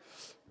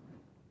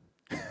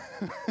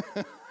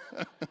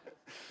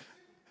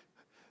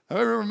 I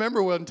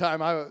remember one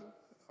time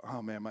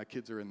oh man, my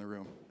kids are in the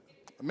room.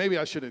 Maybe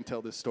I shouldn't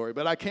tell this story,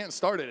 but I can't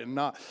start it and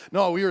not.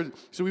 No,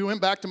 we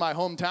went back to my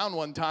hometown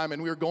one time,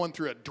 and we were going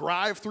through a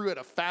drive-through at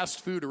a fast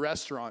food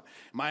restaurant.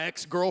 My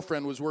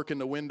ex-girlfriend was working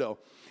the window,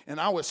 and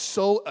I was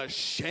so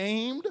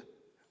ashamed.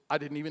 I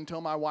didn't even tell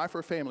my wife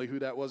or family who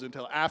that was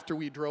until after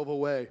we drove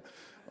away.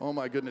 Oh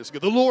my goodness.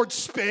 The Lord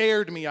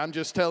spared me. I'm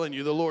just telling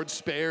you, the Lord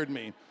spared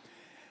me.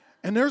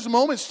 And there's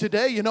moments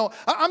today,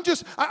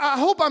 I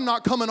hope I'm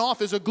not coming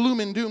off as a gloom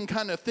and doom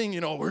kind of thing,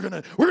 we're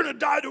gonna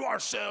die to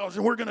ourselves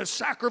and we're gonna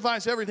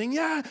sacrifice everything.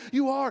 Yeah,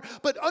 you are.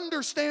 But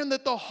understand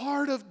that the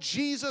heart of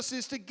Jesus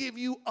is to give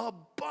you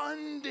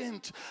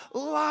abundant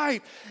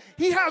life.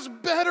 He has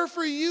better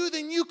for you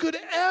than you could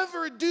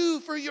ever do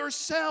for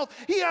yourself.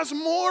 He has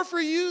more for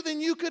you than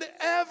you could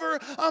ever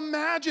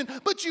imagine.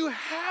 But you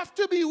have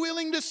to be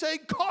willing to say,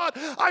 God,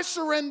 I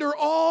surrender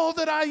all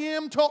that I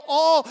am to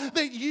all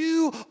that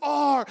you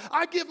are.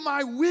 I give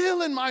my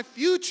will and my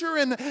future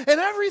and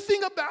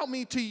everything about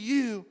me to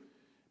you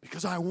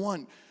because I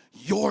want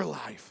your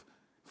life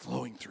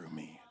flowing through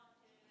me.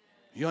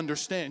 You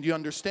understand? You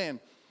understand?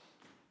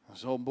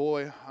 So,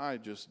 boy, I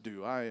just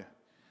do. I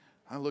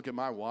look at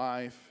my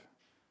wife.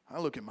 I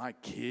look at my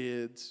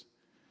kids.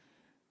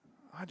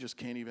 I just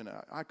can't even,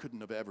 I couldn't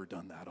have ever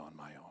done that on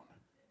my own.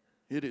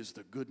 It is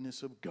the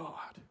goodness of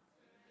God.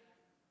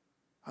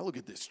 I look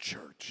at this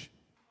church.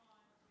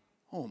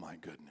 Oh, my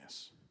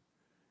goodness.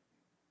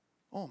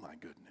 Oh, my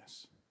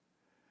goodness.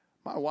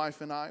 My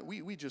wife and I,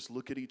 we just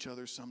look at each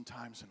other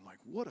sometimes and like,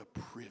 what a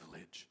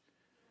privilege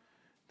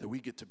that we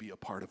get to be a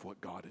part of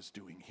what God is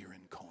doing here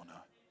in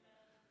Kona.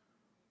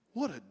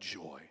 What a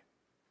joy.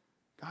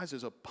 Guys,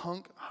 as a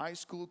punk high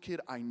school kid,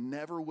 I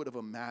never would have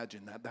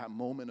imagined that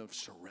moment of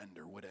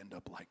surrender would end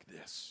up like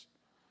this.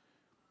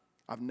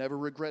 I've never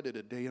regretted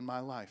a day in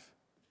my life.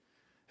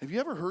 Have you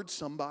ever heard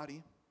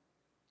somebody,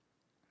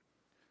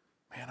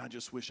 man, I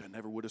just wish I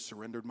never would have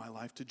surrendered my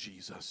life to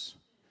Jesus.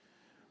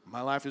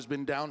 My life has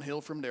been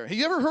downhill from there. Have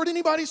you ever heard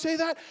anybody say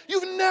that?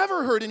 You've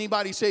never heard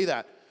anybody say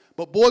that.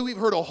 But boy, we've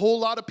heard a whole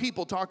lot of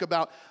people talk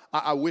about,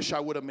 I wish I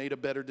would have made a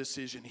better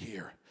decision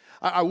here.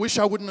 I wish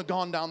I wouldn't have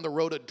gone down the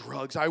road of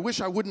drugs. I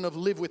wish I wouldn't have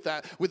lived with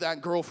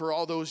that girl for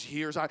all those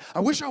years. I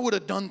wish I would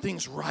have done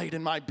things right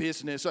in my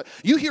business.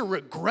 You hear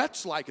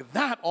regrets like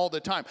that all the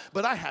time.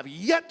 But I have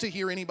yet to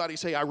hear anybody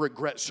say, I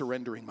regret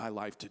surrendering my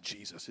life to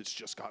Jesus. It's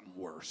just gotten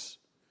worse.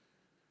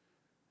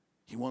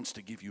 He wants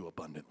to give you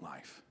abundant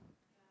life.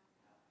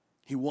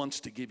 He wants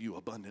to give you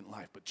abundant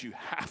life, but you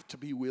have to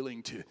be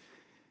willing to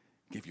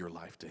give your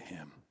life to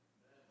Him.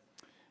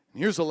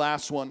 And here's the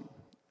last one.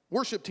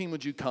 Worship team,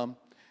 would you come?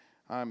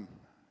 I'm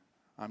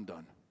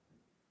done.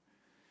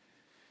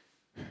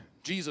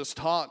 Jesus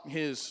taught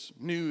His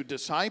new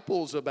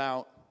disciples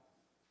about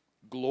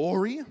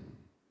glory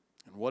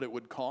and what it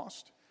would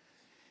cost.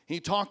 He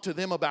talked to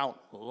them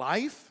about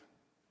life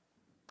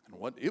and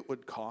what it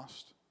would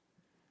cost.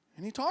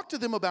 And He talked to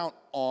them about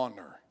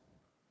honor.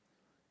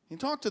 He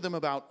talked to them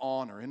about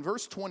honor. In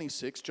verse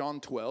 26, John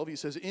 12, He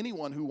says,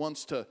 anyone who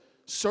wants to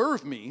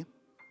serve me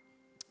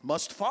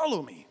must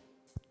follow me.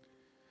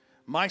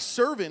 My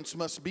servants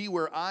must be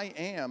where I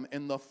am,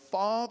 and the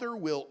Father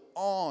will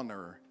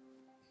honor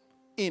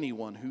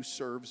anyone who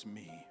serves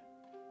me.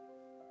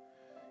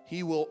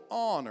 He will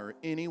honor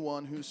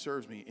anyone who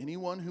serves me.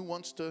 Anyone who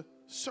wants to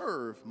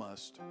serve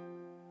must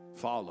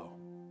follow.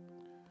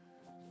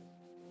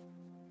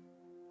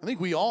 I think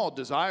we all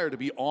desire to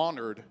be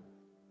honored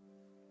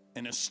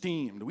and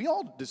esteemed. We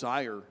all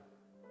desire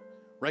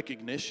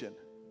recognition.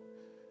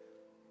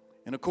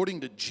 And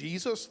according to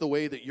Jesus, the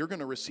way that you're going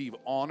to receive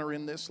honor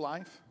in this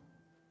life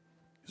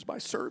is by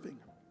serving.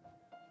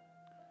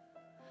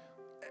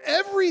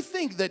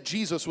 Everything that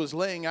Jesus was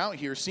laying out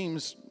here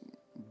seems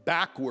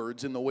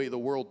backwards in the way the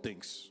world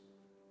thinks.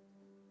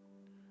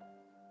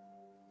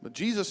 But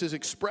Jesus is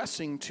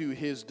expressing to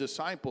His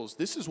disciples,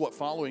 this is what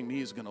following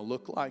me is going to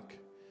look like.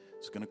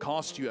 It's going to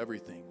cost you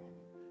everything.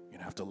 You're going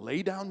to have to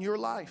lay down your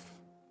life.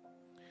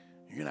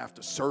 You're going to have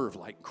to serve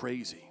like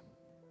crazy.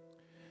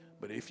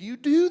 But if you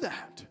do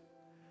that,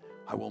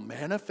 I will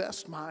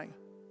manifest my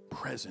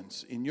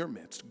presence in your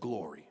midst,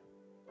 glory.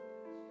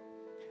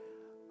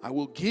 I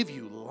will give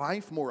you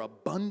life more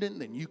abundant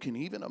than you can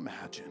even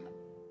imagine.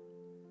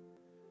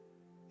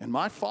 And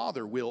my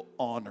Father will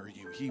honor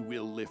you. He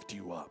will lift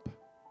you up.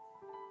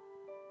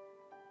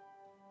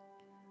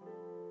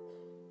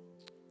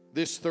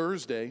 This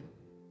Thursday,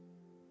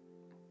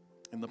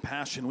 in the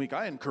Passion Week,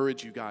 I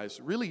encourage you guys,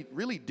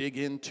 really dig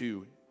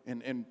into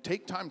and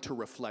take time to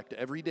reflect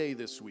every day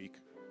this week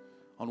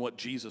on what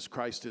Jesus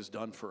Christ has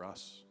done for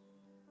us.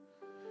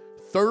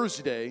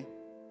 Thursday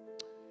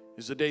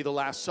is the day the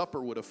Last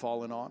Supper would have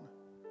fallen on.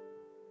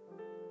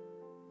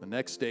 The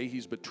next day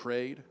he's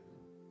betrayed,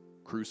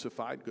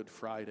 crucified, Good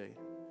Friday.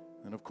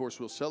 And of course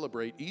we'll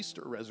celebrate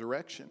Easter,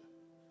 resurrection.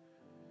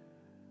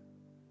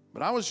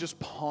 But I was just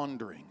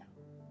pondering,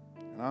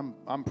 and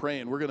I'm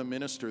praying. We're going to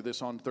minister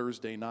this on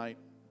Thursday night,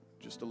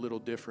 just a little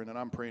different, and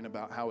I'm praying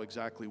about how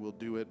exactly we'll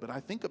do it. But I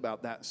think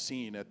about that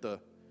scene at the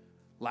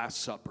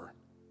Last Supper.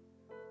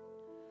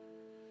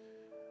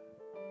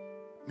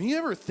 You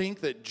ever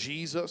think that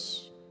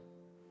Jesus,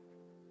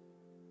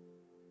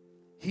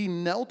 he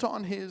knelt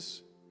on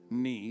his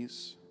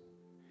knees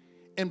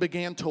and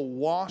began to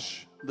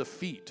wash the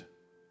feet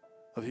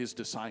of his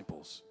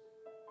disciples?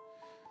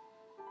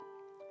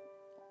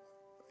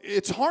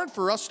 It's hard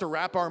for us to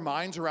wrap our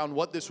minds around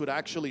what this would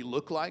actually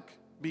look like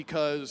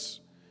because,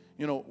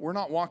 we're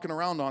not walking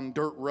around on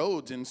dirt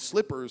roads in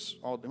slippers.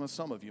 Well,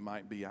 some of you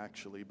might be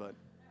actually, but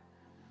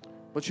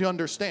you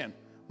understand.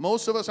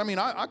 Most of us,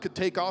 I could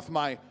take off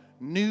my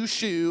new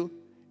shoe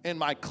and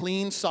my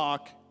clean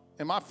sock,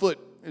 and my foot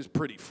is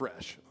pretty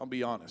fresh, I'll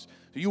be honest.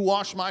 You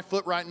wash my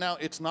foot right now,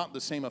 it's not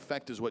the same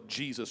effect as what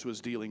Jesus was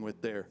dealing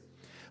with there.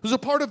 It was a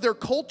part of their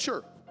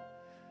culture.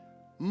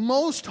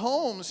 Most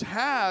homes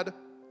had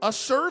a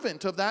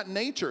servant of that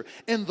nature,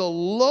 and the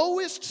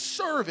lowest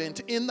servant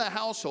in the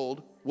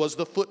household was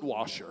the foot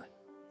washer.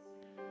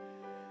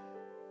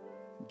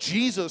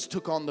 Jesus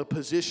took on the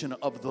position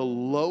of the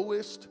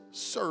lowest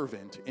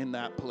servant in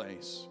that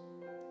place.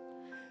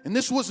 And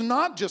this was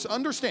not just,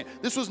 understand,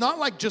 this was not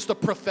like just a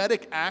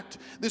prophetic act.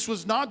 This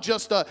was not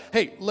just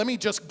hey, let me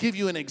just give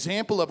you an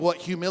example of what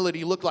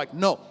humility looked like.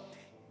 No,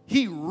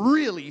 he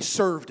really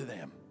served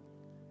them.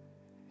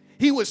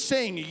 He was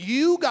saying,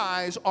 you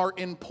guys are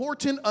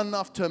important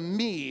enough to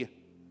me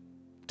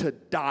to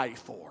die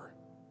for.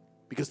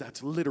 Because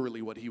that's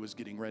literally what he was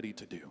getting ready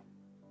to do.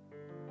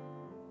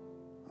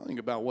 I think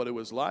about what it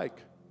was like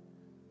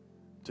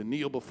to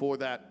kneel before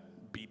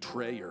that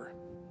betrayer,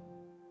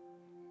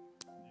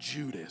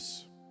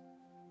 Judas,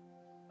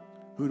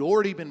 who'd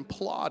already been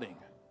plotting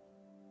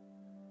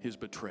his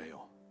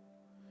betrayal.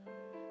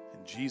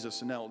 And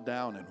Jesus knelt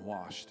down and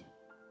washed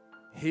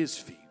his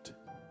feet.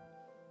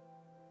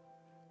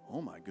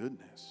 Oh my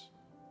goodness.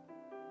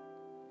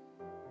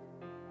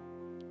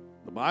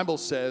 The Bible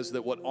says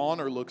that what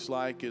honor looks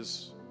like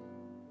is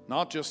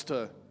not just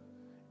to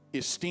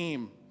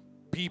esteem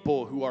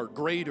people who are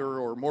greater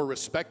or more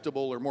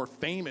respectable or more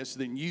famous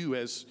than you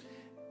as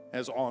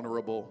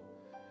honorable,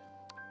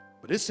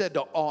 but it said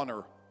to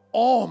honor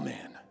all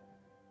men.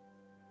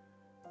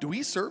 Do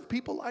we serve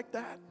people like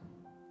that?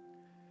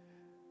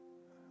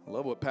 I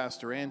love what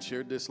Pastor Ann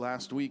shared this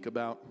last week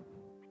about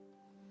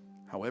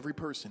how every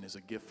person is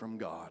a gift from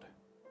God.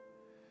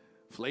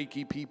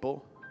 Flaky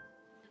people,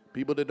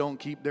 people that don't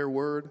keep their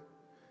word,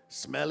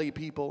 smelly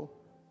people.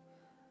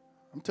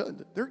 I'm telling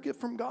you, they're a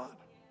gift from God.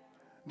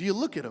 Do you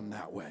look at them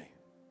that way?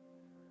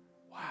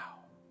 Wow.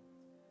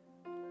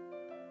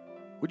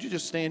 Would you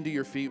just stand to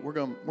your feet? We're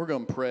going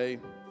to pray.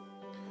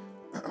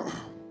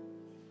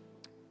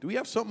 Do we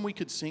have something we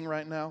could sing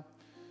right now?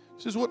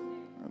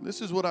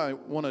 This is what I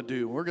want to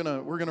do. We're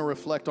going to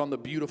reflect on the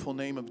beautiful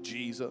name of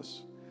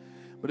Jesus.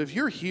 But if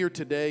you're here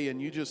today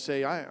and you just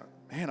say, I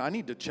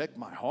need to check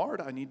my heart.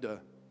 I need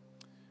to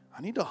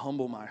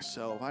humble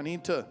myself. I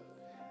need to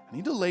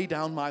lay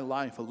down my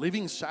life, a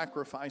living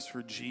sacrifice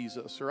for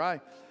Jesus. Or I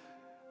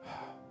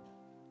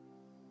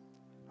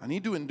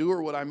need to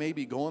endure what I may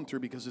be going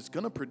through because it's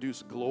going to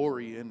produce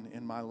glory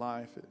in my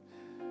life.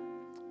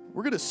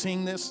 We're going to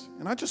sing this,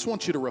 and I just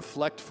want you to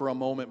reflect for a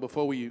moment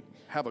before we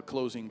have a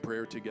closing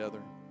prayer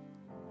together.